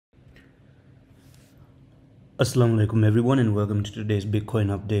Assalamu alaikum everyone, and welcome to today's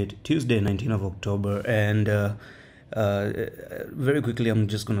Bitcoin update, Tuesday 19th of October. And very quickly, I'm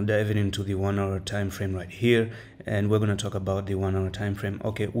just going to dive into the 1 hour time frame right here, and we're going to talk about the 1 hour time frame.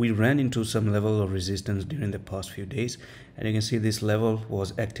 Okay, we ran into some level of resistance during the past few days, and you can see this level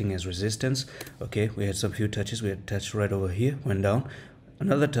was acting as resistance. Okay, we had some few touches. We had touch right over here, went down.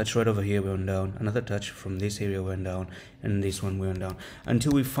 Another touch right over here went down, another touch from this area went down, and this one went down,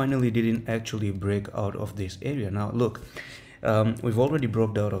 until we finally didn't actually break out of this area. Now look, we've already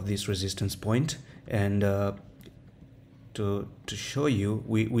broke out of this resistance point, and to show you,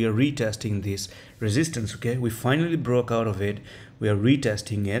 we are retesting this resistance. Okay, we finally broke out of it, we are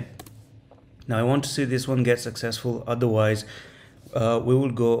retesting it. Now I want to see this one get successful, otherwise we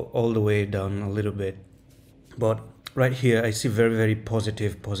will go all the way down a little bit. But right here I see very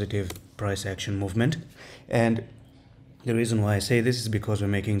positive price action movement, and the reason why I say this is because we're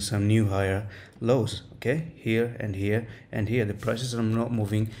making some new higher lows. Okay, here and here and here, the prices are not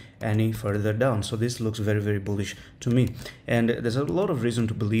moving any further down, so this looks very bullish to me, and there's a lot of reason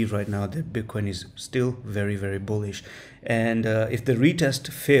to believe right now that Bitcoin is still very bullish. And if the retest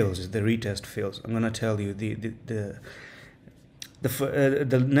fails, I'm gonna tell you the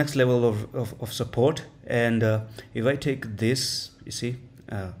next level of support. And if I take this, you see,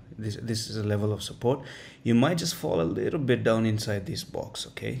 this is a level of support. You might just fall a little bit down inside this box.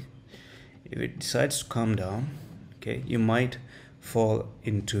 Okay, if it decides to come down, okay, you might fall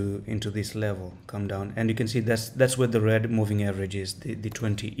into this level, come down, and you can see that's where the red moving average is, the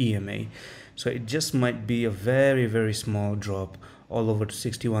 20 EMA. So it just might be a very small drop all over to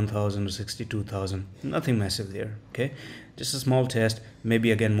 61,000 or 62,000, nothing massive there. Okay, just a small test,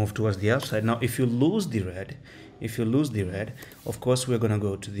 maybe again move towards the upside. Now if you lose the red, of course we're gonna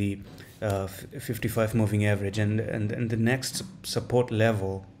go to the 55 moving average, and the next support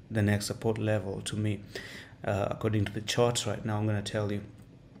level to me, according to the charts right now, I'm gonna tell you.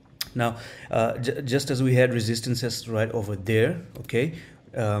 Now just as we had resistances right over there, okay,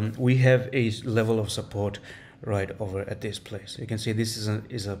 we have a level of support right over at this place. You can see this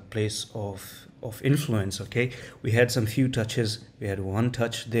is a place of influence. Okay, we had some few touches. We had one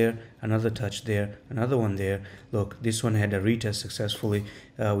touch there, another touch there, another one there. Look, this one had a retest successfully.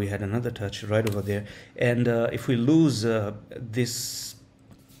 We had another touch right over there, and if we lose this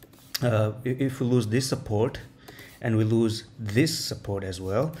support, and we lose this support as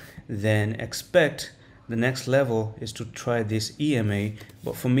well, then expect the next level is to try this EMA.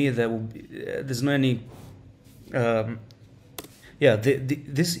 But for me, that will be, there's no any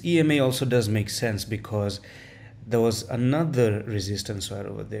this EMA also does make sense, because there was another resistance right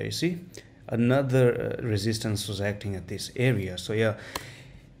over there. You see, another resistance was acting at this area. So yeah,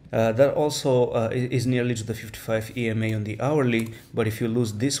 that also is nearly to the 55 EMA on the hourly. But if you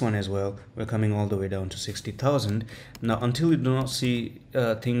lose this one as well, we're coming all the way down to 60,000. Now until you do not see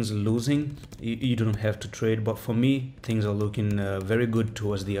things losing, you don't have to trade. But for me, things are looking very good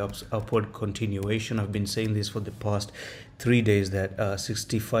towards the upward continuation. I've been saying this for the past 3 days, that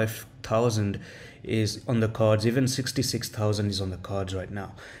 65,000 is on the cards. Even 66,000 is on the cards right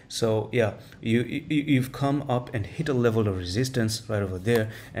now. So yeah, you've come up and hit a level of resistance right over there,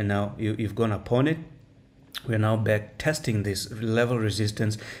 and now you've gone upon it. We're now back testing this level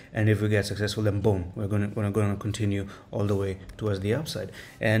resistance, and if we get successful, then boom, we're gonna continue all the way towards the upside.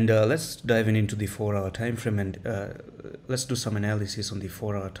 And let's dive into the 4 hour time frame, and let's do some analysis on the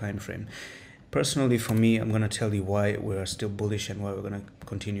 4 hour time frame. Personally, for me, I'm gonna tell you why we're still bullish and why we're gonna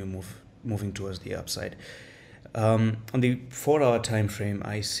continue moving towards the upside. On the 4 hour time frame,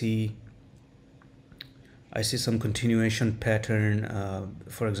 I see some continuation pattern.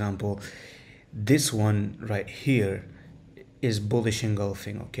 For example, this one right here is bullish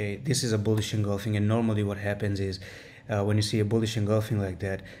engulfing. Okay, this is a bullish engulfing, and normally what happens is when you see a bullish engulfing like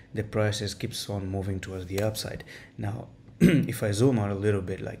that, the prices keeps on moving towards the upside. Now if I zoom out a little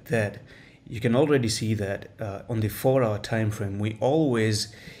bit like that, you can already see that on the 4 hour time frame, we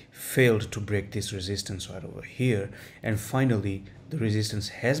always failed to break this resistance right over here, and finally the resistance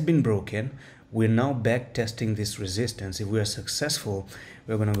has been broken. We're now back testing this resistance. If we are successful,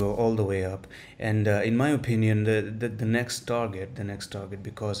 we're going to go all the way up, and in my opinion, the next target,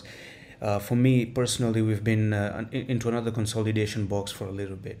 because for me personally, we've been into another consolidation box for a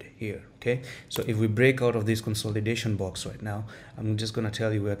little bit here. Okay, so if we break out of this consolidation box right now, I'm just going to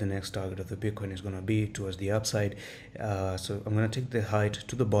tell you where the next target of the Bitcoin is going to be towards the upside. So I'm going to take the height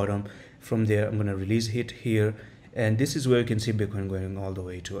to the bottom. From there, I'm going to release hit here, and this is where you can see Bitcoin going all the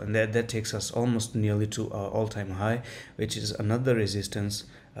way to, and that takes us almost nearly to our all-time high, which is another resistance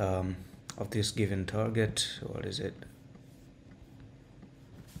of this given target. What is it?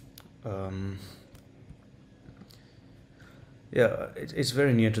 Yeah, it's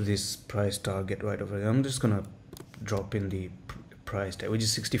very near to this price target right over there. I'm just gonna drop in the price tag, which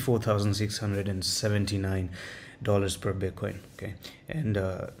is $64,679 per Bitcoin. Okay, and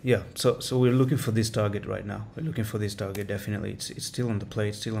yeah, so we're looking for this target right now. We're looking for this target definitely. It's still on the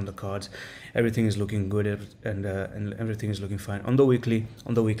plate, still on the cards. Everything is looking good, and everything is looking fine. On the weekly,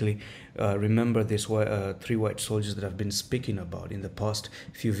 remember this three white soldiers that I've been speaking about in the past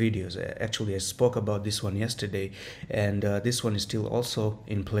few videos. Actually, I spoke about this one yesterday, and this one is still also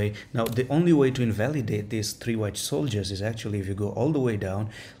in play. Now, the only way to invalidate these three white soldiers is actually if you go all the way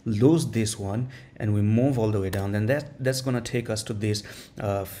down, lose this one, and we move all the way down, then that's gonna take us to this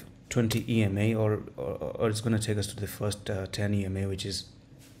 20 EMA, or it's gonna take us to the first 10 EMA, which is,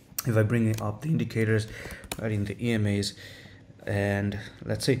 if I bring up the indicators right in the EMAs, and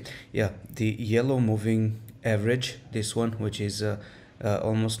let's see, yeah, the yellow moving average, this one, which is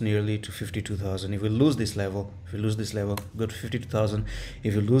almost nearly to 52,000. If we lose this level, go to 52,000.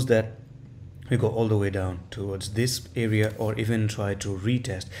 If you lose that, we go all the way down towards this area, or even try to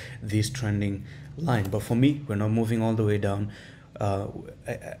retest this trending line. But for me, we're not moving all the way down.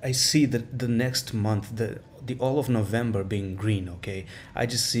 I see that the next month, the all of November being green. Okay, I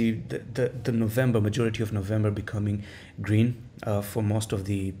just see the November, majority of November becoming green for most of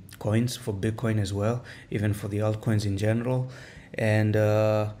the coins, for Bitcoin as well, even for the altcoins in general. And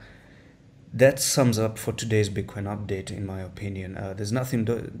that sums up for today's Bitcoin update, in my opinion. There's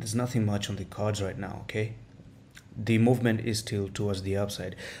nothing much on the cards right now. Okay, the movement is still towards the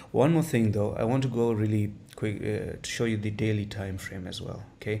upside. One more thing though, I want to go really quick to show you the daily time frame as well.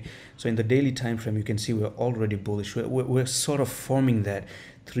 Okay, so in the daily time frame, you can see we're already bullish. We're sort of forming that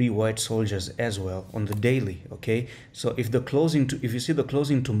three white soldiers as well on the daily. Okay, so if you see the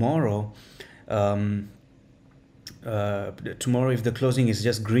closing tomorrow, if the closing is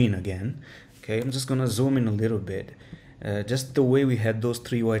just green again, okay, I'm just gonna zoom in a little bit. Just the way we had those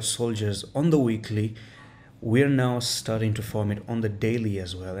three white soldiers on the weekly, we're now starting to form it on the daily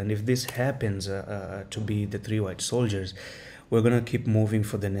as well. And if this happens to be the three white soldiers, we're gonna keep moving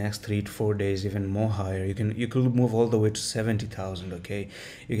for the next 3 to 4 days, even more higher. You could move all the way to 70,000. Okay,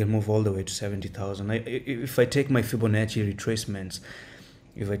 you can move all the way to 70,000. If I take my Fibonacci retracements,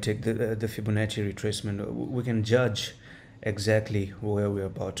 if I take the Fibonacci retracement, we can judge exactly where we're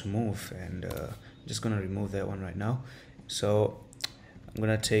about to move. And I'm just gonna remove that one right now. So I'm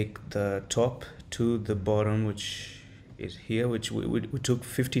gonna take the top to the bottom, which is here, which we took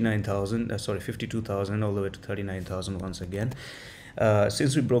 52,000 all the way to 39,000 once again.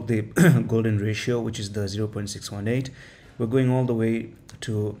 Since we broke the golden ratio, which is the 0.618, we're going all the way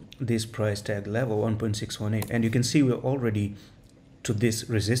to this price tag level, 1.618, and you can see we're already to this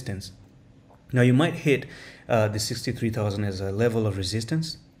resistance. Now you might hit the 63,000 as a level of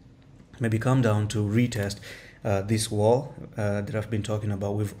resistance, maybe come down to retest this wall that I've been talking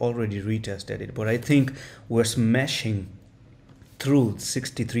about. We've already retested it, but I think we're smashing through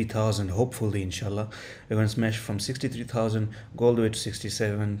 63,000. Hopefully, inshallah, we're going to smash from 63,000, go all the way to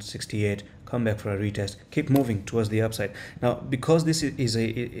 67, 68, come back for a retest, keep moving towards the upside. Now, because this is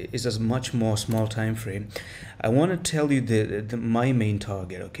a much more small time frame, I want to tell you my main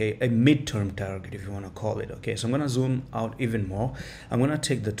target, okay, a midterm target if you want to call it. Okay, so I'm going to zoom out even more. I'm going to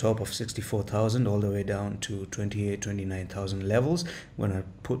take the top of 64,000 all the way down to 28, 29,000 levels. I'm going to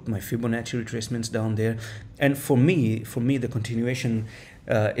put my Fibonacci retracements down there, and for me the continuation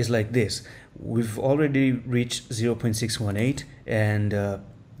is like this. We've already reached 0.618, and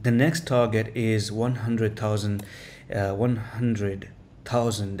the next target is 100,000.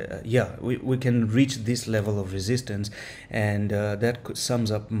 Yeah, we can reach this level of resistance, and that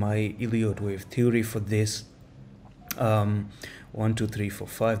sums up my Elliott wave theory for this 1, 2, 3, 4,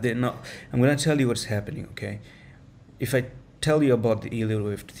 5. Now I'm gonna tell you what's happening. Okay, if I tell you about the Elliott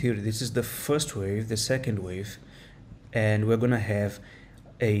wave theory, this is the first wave, the second wave, and we're gonna have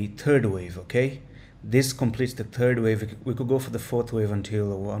a third wave. Okay, this completes the third wave. We could go for the fourth wave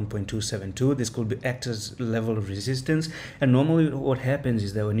until 1.272. This could be act as level of resistance. And normally what happens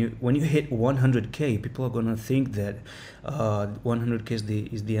is that when you hit 100k, people are gonna think that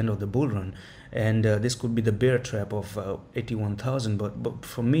 100k is the end of the bull run, and this could be the bear trap of 81,000. But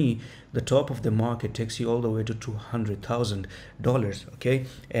for me, the top of the market takes you all the way to $200,000. Okay,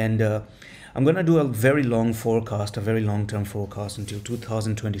 and I'm gonna do a very long forecast, a very long-term forecast until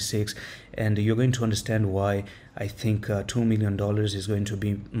 2026, and you're going to understand why I think $2 million is going to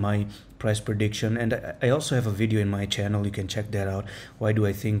be my price prediction. And I also have a video in my channel, you can check that out. Why do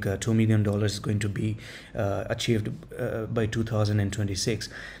I think $2 million is going to be achieved by 2026?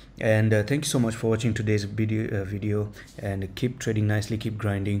 And thank you so much for watching today's video, and keep trading nicely, keep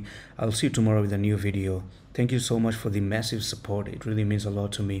grinding. I'll see you tomorrow with a new video. Thank you so much for the massive support. It really means a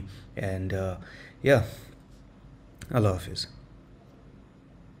lot to me. And yeah, Allah Hafiz.